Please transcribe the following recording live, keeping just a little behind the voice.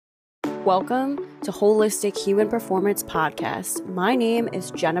Welcome to Holistic Human Performance Podcast. My name is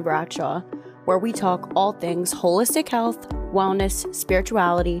Jenna Bradshaw, where we talk all things holistic health, wellness,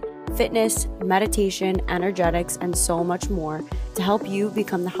 spirituality, fitness, meditation, energetics, and so much more to help you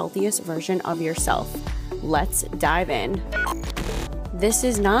become the healthiest version of yourself. Let's dive in. This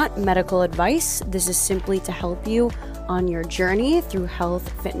is not medical advice. This is simply to help you on your journey through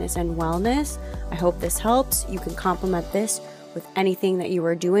health, fitness, and wellness. I hope this helps. You can complement this with anything that you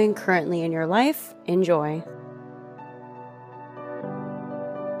are doing currently in your life. Enjoy.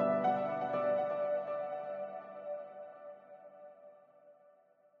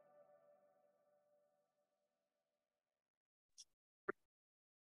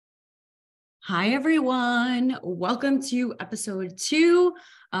 Hi, everyone. Welcome to episode 2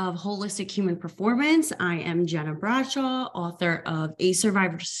 of Holistic Human Performance. I am Jenna Bradshaw, author of A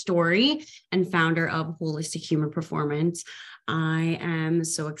Survivor's Story and founder of Holistic Human Performance. I am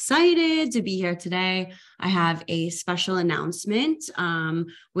so excited to be here today. I have a special announcement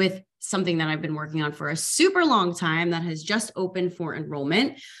with something that I've been working on for a super long time that has just opened for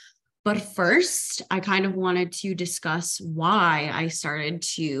enrollment. But first, I kind of wanted to discuss why I started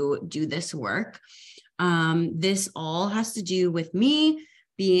to do this work. This all has to do with me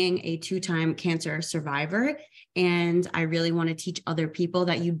being a 2-time cancer survivor. And I really want to teach other people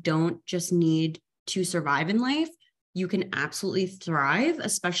that you don't just need to survive in life. You can absolutely thrive,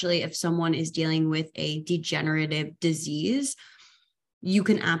 especially if someone is dealing with a degenerative disease. You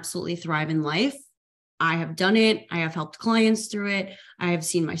can absolutely thrive in life. I have done it. I have helped clients through it. I have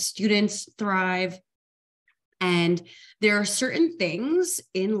seen my students thrive. And there are certain things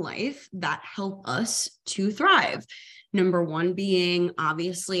in life that help us to thrive. Number one being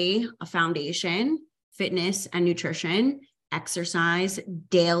obviously a foundation, fitness and nutrition, exercise,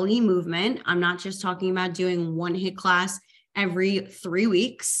 daily movement. I'm not just talking about doing one HIIT class every 3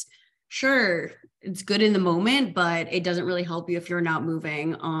 weeks. Sure, it's good in the moment, but it doesn't really help you if you're not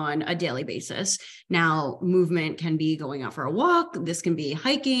moving on a daily basis. Now, movement can be going out for a walk. This can be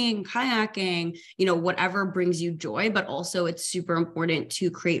hiking, kayaking, whatever brings you joy, but also it's super important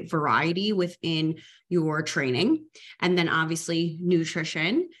to create variety within your training. And then obviously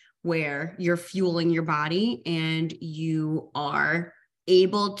nutrition, where you're fueling your body and you are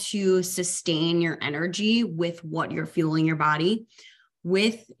able to sustain your energy with what you're fueling your body.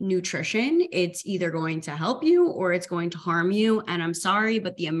 With nutrition, it's either going to help you or it's going to harm you. And I'm sorry,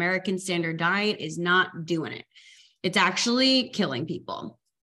 but the American standard diet is not doing it. It's actually killing people.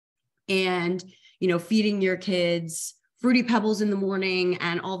 And, feeding your kids Fruity Pebbles in the morning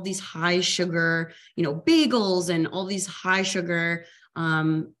and all these high sugar, bagels and all these high sugar,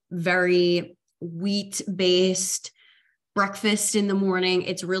 very wheat-based breakfast in the morning,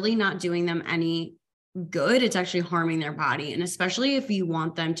 it's really not doing them any good. It's actually harming their body. And especially if you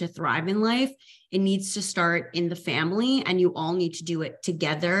want them to thrive in life, it needs to start in the family and you all need to do it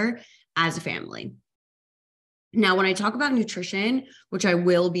together as a family. Now, when I talk about nutrition, which I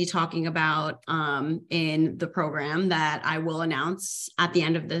will be talking about in the program that I will announce at the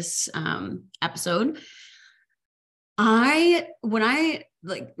end of this episode,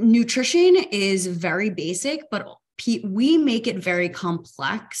 nutrition is very basic, but we make it very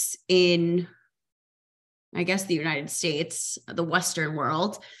complex in, I guess, the United States, the Western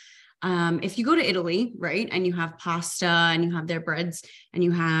world. If you go to Italy, right, and you have pasta and you have their breads and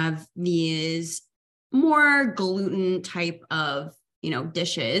you have these more gluten type of,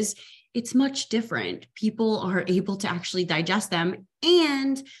 dishes, it's much different. People are able to actually digest them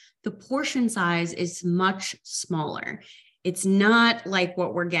and the portion size is much smaller. It's not like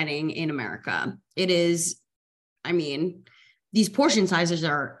what we're getting in America. It is, these portion sizes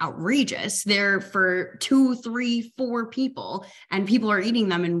are outrageous. They're for 2, 3, 4 people, and people are eating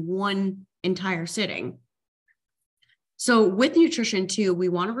them in one entire sitting. So with nutrition too, we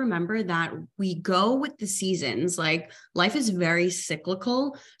want to remember that we go with the seasons. Like life is very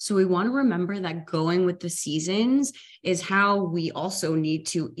cyclical. So we want to remember that going with the seasons is how we also need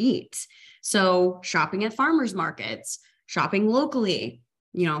to eat. So shopping at farmers markets, shopping locally,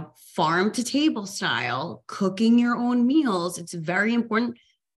 farm to table style, cooking your own meals. It's very important.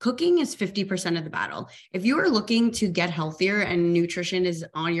 Cooking is 50% of the battle. If you are looking to get healthier and nutrition is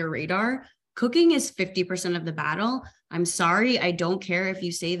on your radar, cooking is 50% of the battle. I'm sorry. I don't care if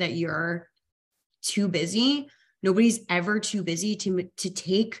you say that you're too busy. Nobody's ever too busy to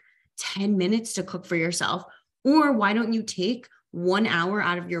take 10 minutes to cook for yourself. Or why don't you take 1 hour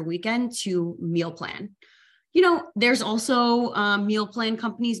out of your weekend to meal plan? There's also meal plan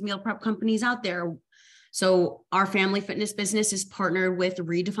companies, meal prep companies out there. So our family fitness business is partnered with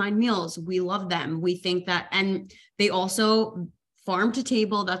Redefined Meals. We love them. We think that, and they also farm to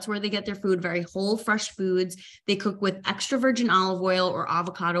table. That's where they get their food, very whole, fresh foods. They cook with extra virgin olive oil or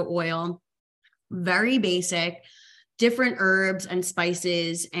avocado oil, very basic, different herbs and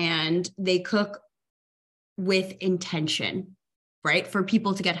spices, and they cook with intention, right? For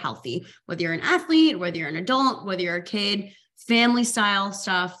people to get healthy, whether you're an athlete, whether you're an adult, whether you're a kid, family style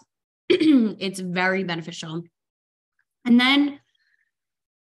stuff, it's very beneficial. And then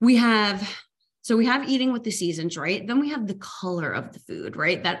we have eating with the seasons, right? Then we have the color of the food,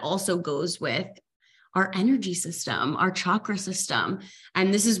 right? That also goes with our energy system, our chakra system.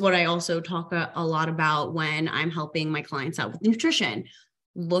 And this is what I also talk a lot about when I'm helping my clients out with nutrition.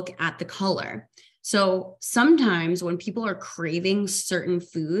 Look at the color. So sometimes when people are craving certain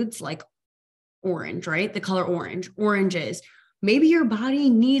foods like orange, right? The color oranges, maybe your body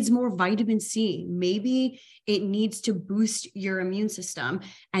needs more vitamin C. Maybe it needs to boost your immune system.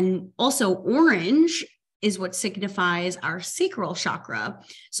 And also orange is what signifies our sacral chakra.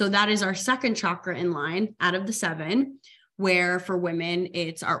 So that is our second chakra in line out of the 7, where for women,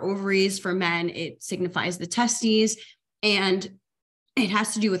 it's our ovaries. For men, it signifies the testes. And it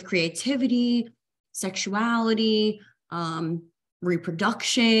has to do with creativity, sexuality,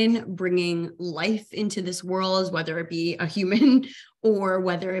 reproduction, bringing life into this world, whether it be a human or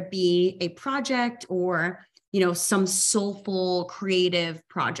whether it be a project or, some soulful creative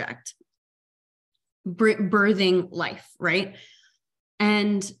project, birthing life, right?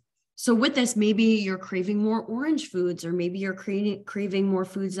 And so with this, maybe you're craving more orange foods, or maybe you're craving more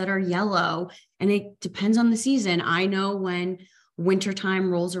foods that are yellow, and it depends on the season. I know when wintertime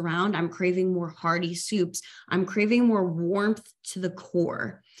rolls around, I'm craving more hearty soups. I'm craving more warmth to the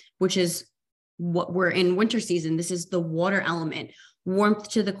core, which is what we're in winter season. This is the water element, warmth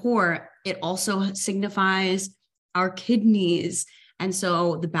to the core. It also signifies our kidneys. And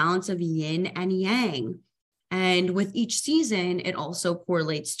so the balance of yin and yang. And with each season, it also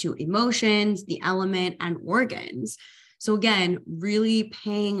correlates to emotions, the element, and organs. So again, really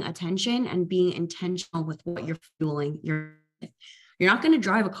paying attention and being intentional with what you're fueling you're not going to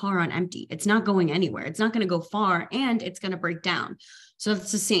drive a car on empty. It's not going anywhere. It's not going to go far, and it's going to break down. So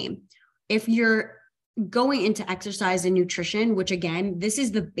it's the same. If you're going into exercise and nutrition, which again, this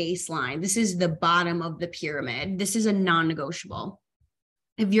is the baseline. This is the bottom of the pyramid. This is a non-negotiable.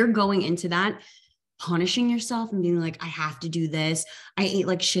 If you're going into that, punishing yourself and being like, I have to do this. I ate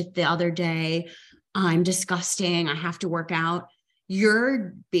like shit the other day. I'm disgusting. I have to work out.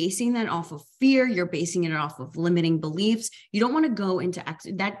 You're basing that off of fear. You're basing it off of limiting beliefs. You don't want to go into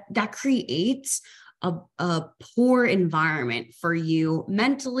that creates a poor environment for you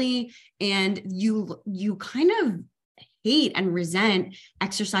mentally. And you kind of hate and resent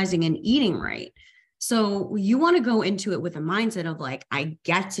exercising and eating right. So you want to go into it with a mindset of like, I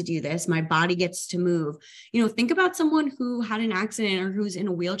get to do this. My body gets to move. Think about someone who had an accident or who's in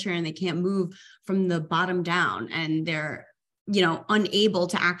a wheelchair and they can't move from the bottom down, and they're unable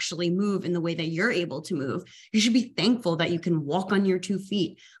to actually move in the way that you're able to move. You should be thankful that you can walk on your 2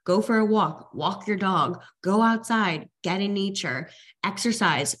 feet, go for a walk your dog, go outside, get in nature,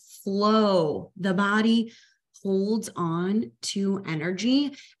 exercise, flow. The body holds on to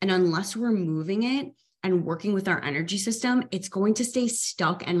energy. And unless we're moving it and working with our energy system, it's going to stay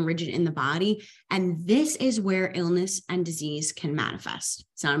stuck and rigid in the body. And this is where illness and disease can manifest.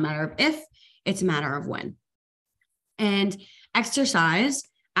 It's not a matter of if, it's a matter of when. And exercise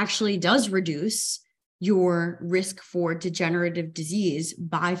actually does reduce your risk for degenerative disease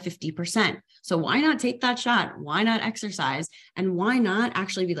by 50%. So why not take that shot? Why not exercise? And why not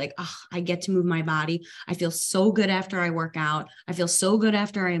actually be like, oh, I get to move my body. I feel so good after I work out. I feel so good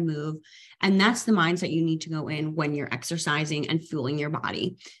after I move. And that's the mindset you need to go in when you're exercising and fueling your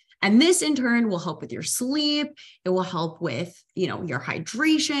body. And this in turn will help with your sleep. It will help with, your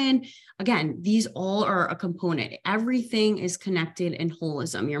hydration. Again, these all are a component. Everything is connected in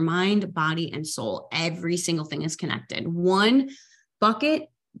holism, your mind, body, and soul. Every single thing is connected. One bucket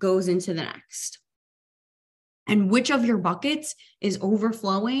goes into the next. And which of your buckets is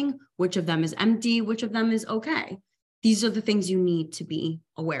overflowing? Which of them is empty? Which of them is okay? These are the things you need to be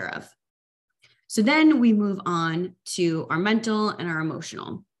aware of. So then we move on to our mental and our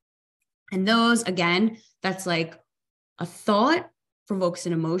emotional. And those, again, that's like a thought provokes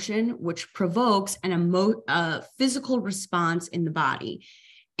an emotion, which provokes a physical response in the body.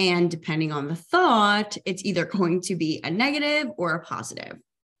 And depending on the thought, it's either going to be a negative or a positive.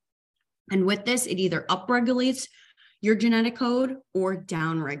 And with this, it either upregulates your genetic code or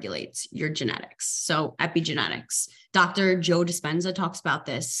downregulates your genetics. So epigenetics. Dr. Joe Dispenza talks about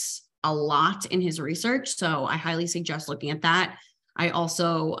this a lot in his research. So I highly suggest looking at that. I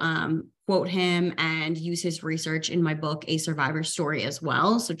also quote him and use his research in my book, A Survivor Story, as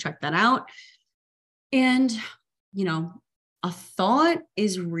well. So check that out. And, a thought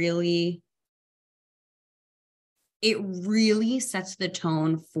is really, it really sets the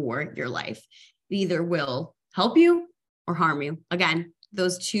tone for your life. It either will help you or harm you. Again,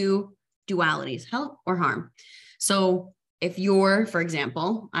 those two dualities, help or harm. So if you're, for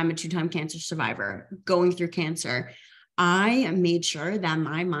example, I'm a 2-time cancer survivor going through cancer, I made sure that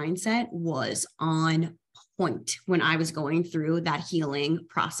my mindset was on point when I was going through that healing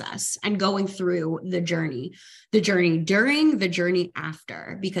process and going through the journey during, the journey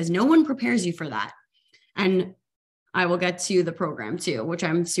after, because no one prepares you for that. And I will get to the program too, which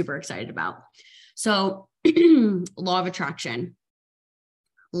I'm super excited about. So law of attraction,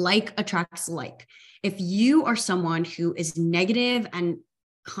 like attracts like. If you are someone who is negative and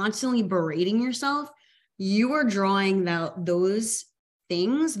constantly berating yourself, you are drawing those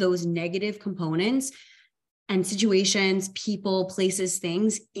things, those negative components and situations, people, places,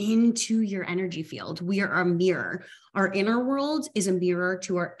 things into your energy field. We are a mirror. Our inner world is a mirror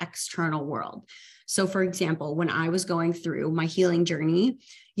to our external world. So for example, when I was going through my healing journey,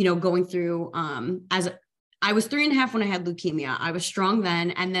 going through, as I was 3.5 when I had leukemia, I was strong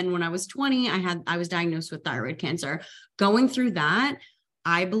then. And then when I was 20, I was diagnosed with thyroid cancer. Going through that,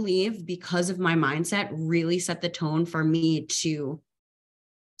 I believe because of my mindset really set the tone for me to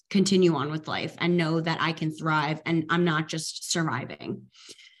continue on with life and know that I can thrive and I'm not just surviving.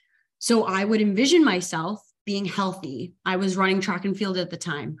 So I would envision myself being healthy. I was running track and field at the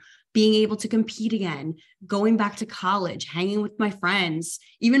time, being able to compete again, going back to college, hanging with my friends,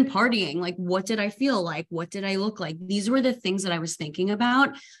 even partying. Like, what did I feel like? What did I look like? These were the things that I was thinking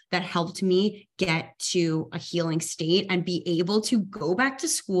about that helped me get to a healing state and be able to go back to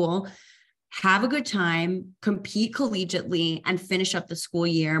school, have a good time, compete collegiately, and finish up the school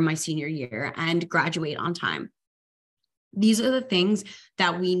year, my senior year, and graduate on time. These are the things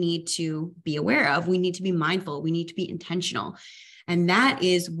that we need to be aware of. We need to be mindful. We need to be intentional. And that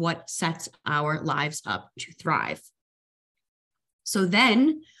is what sets our lives up to thrive. So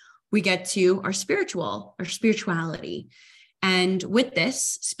then we get to our spirituality. And with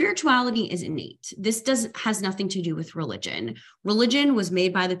this, spirituality is innate. This has nothing to do with religion. Religion was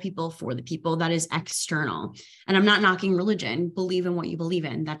made by the people for the people. That is external. And I'm not knocking religion. Believe in what you believe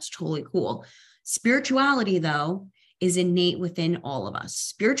in. That's totally cool. Spirituality, though, is innate within all of us.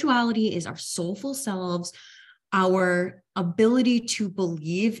 Spirituality is our soulful selves, our ability to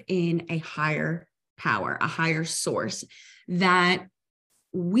believe in a higher power, a higher source, that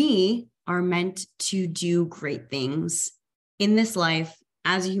we are meant to do great things in this life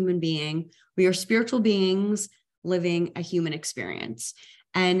as a human being. We are spiritual beings living a human experience.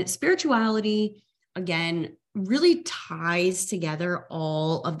 And spirituality, again, really ties together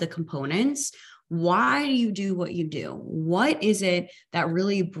all of the components. Why do you do what you do? What is it that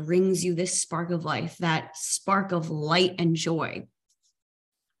really brings you this spark of life, that spark of light and joy?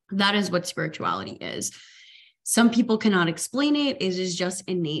 That is what spirituality is. Some people cannot explain it. It is just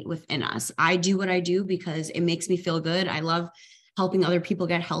innate within us. I do what I do because it makes me feel good. I love helping other people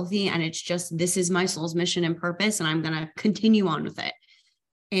get healthy. And it's just, this is my soul's mission and purpose. And I'm going to continue on with it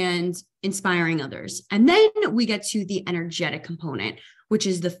and inspiring others. And then we get to the energetic component, which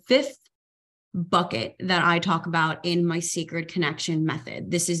is the fifth bucket that I talk about in my sacred connection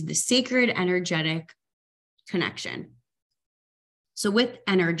method. This is the sacred energetic connection. So with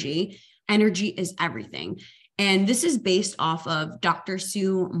energy is everything. And this is based off of Dr.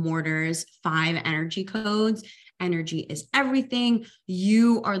 Sue Morter's 5 energy codes. Energy is everything.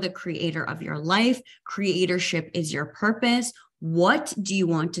 You are the creator of your life. Creatorship is your purpose. What do you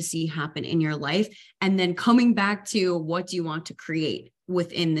want to see happen in your life? And then coming back to what do you want to create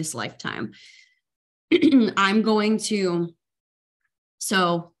within this lifetime? I'm going to,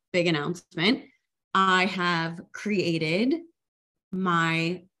 so big announcement. I have created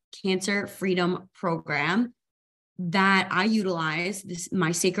my Cancer Freedom Program that I utilize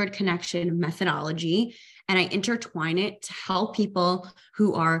my sacred connection methodology, and I intertwine it to help people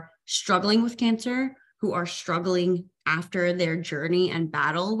who are struggling with cancer, who are struggling after their journey and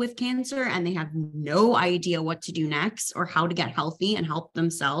battle with cancer, and they have no idea what to do next or how to get healthy and help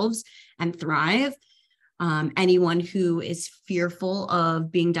themselves and thrive. Anyone who is fearful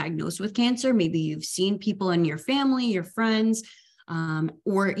of being diagnosed with cancer, maybe you've seen people in your family, your friends,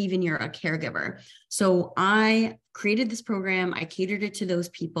 or even you're a caregiver. So I created this program. I catered it to those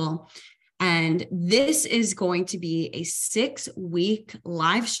people. And this is going to be a 6-week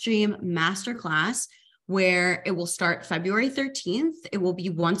live stream masterclass where it will start February 13th. It will be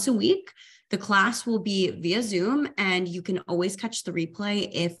once a week. The class will be via Zoom, and you can always catch the replay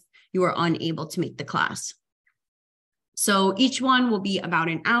if you are unable to make the class. So each one will be about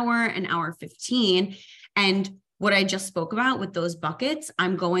an hour 15. And what I just spoke about with those buckets,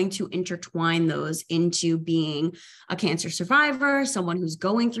 I'm going to intertwine those into being a cancer survivor, someone who's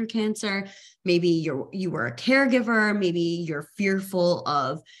going through cancer. Maybe you were a caregiver, maybe you're fearful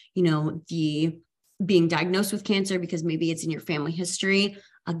of, the being diagnosed with cancer because maybe it's in your family history.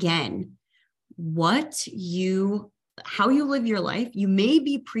 Again, how you live your life, you may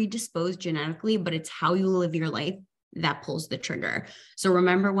be predisposed genetically, but it's how you live your life that pulls the trigger. So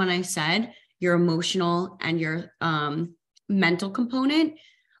remember when I said your emotional and your mental component,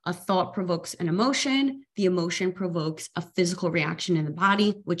 a thought provokes an emotion, the emotion provokes a physical reaction in the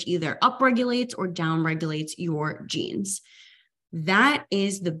body, which either upregulates or downregulates your genes. That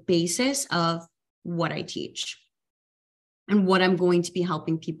is the basis of what I teach and what I'm going to be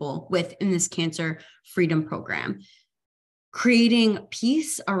helping people with in this Cancer Freedom Program. Creating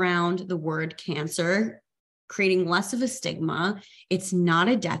peace around the word cancer, creating less of a stigma. It's not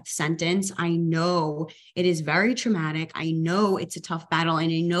a death sentence. I know it is very traumatic. I know it's a tough battle,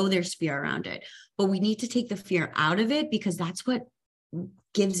 and I know there's fear around it, but we need to take the fear out of it because that's what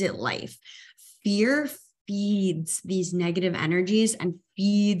gives it life. Fear feeds these negative energies and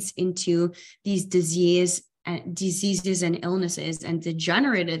feeds into these diseases and illnesses and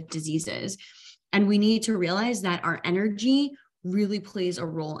degenerative diseases. And we need to realize that our energy really plays a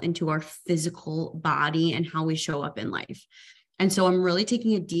role into our physical body and how we show up in life. And so I'm really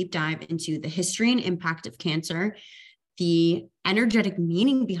taking a deep dive into the history and impact of cancer, the energetic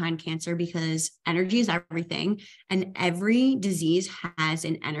meaning behind cancer, because energy is everything, and every disease has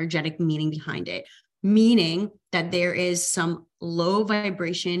an energetic meaning behind it, meaning that there is some low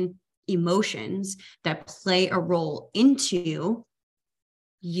vibration emotions that play a role into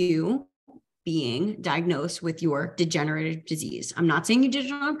you being diagnosed with your degenerative disease. I'm not saying you did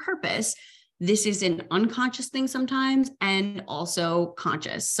it on purpose. This is an unconscious thing sometimes, and also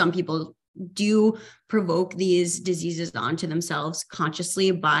conscious. Some people do provoke these diseases onto themselves consciously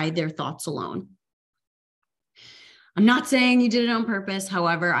by their thoughts alone. I'm not saying you did it on purpose.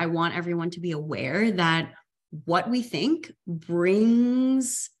 However, I want everyone to be aware that what we think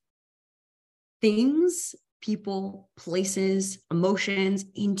brings things, people, places, emotions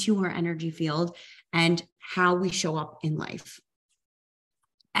into our energy field and how we show up in life.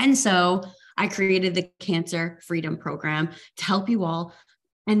 And so I created the Cancer Freedom Program to help you all.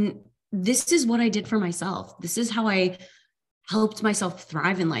 And this is what I did for myself. This is how I helped myself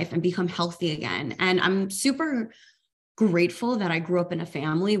thrive in life and become healthy again. And I'm super grateful that I grew up in a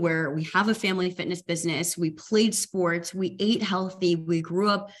family where we have a family fitness business. We played sports, we ate healthy, we grew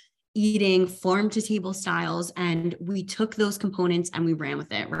up eating farm to table styles, and we took those components and we ran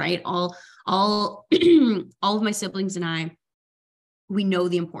with it, right? All of my siblings and I, we know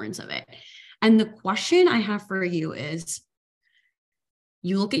the importance of it. And the question I have for you is,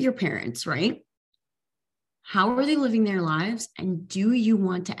 you look at your parents, right? How are they living their lives? And do you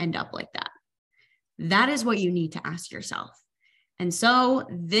want to end up like that? That is what you need to ask yourself. And so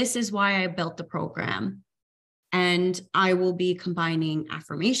this is why I built the program. And I will be combining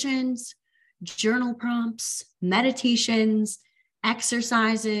affirmations, journal prompts, meditations,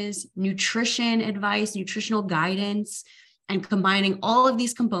 exercises, nutrition advice, nutritional guidance, and combining all of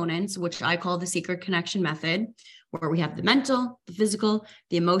these components, which I call the Sacred Connection Method, where we have the mental, the physical,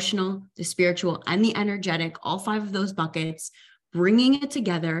 the emotional, the spiritual, and the energetic, all 5 of those buckets, bringing it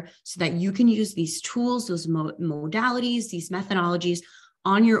together so that you can use these tools, those modalities, these methodologies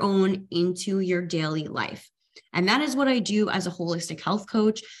on your own into your daily life. And that is what I do as a holistic health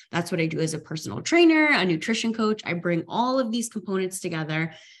coach. That's what I do as a personal trainer, a nutrition coach. I bring all of these components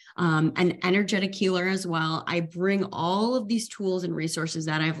together, an energetic healer as well. I bring all of these tools and resources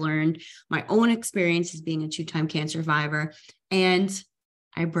that I've learned, my own experience as being a 2-time cancer survivor, and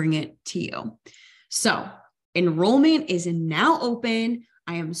I bring it to you. So enrollment is now open.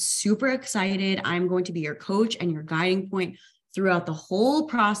 I am super excited. I'm going to be your coach and your guiding point throughout the whole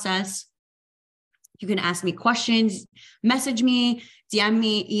process. You can ask me questions, message me, DM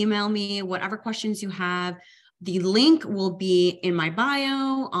me, email me, whatever questions you have. The link will be in my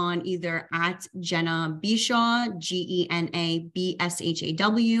bio on either at Jenna Bishaw,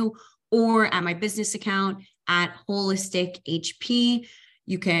 GENABSHAW, or at my business account at Holistic HP.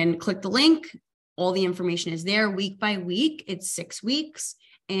 You can click the link. All the information is there week by week. It's 6 weeks,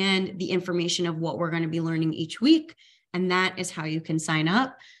 and the information of what we're going to be learning each week. And that is how you can sign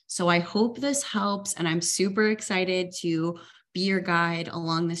up. So I hope this helps. And I'm super excited to be your guide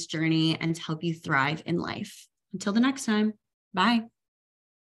along this journey and to help you thrive in life. Until the next time, bye.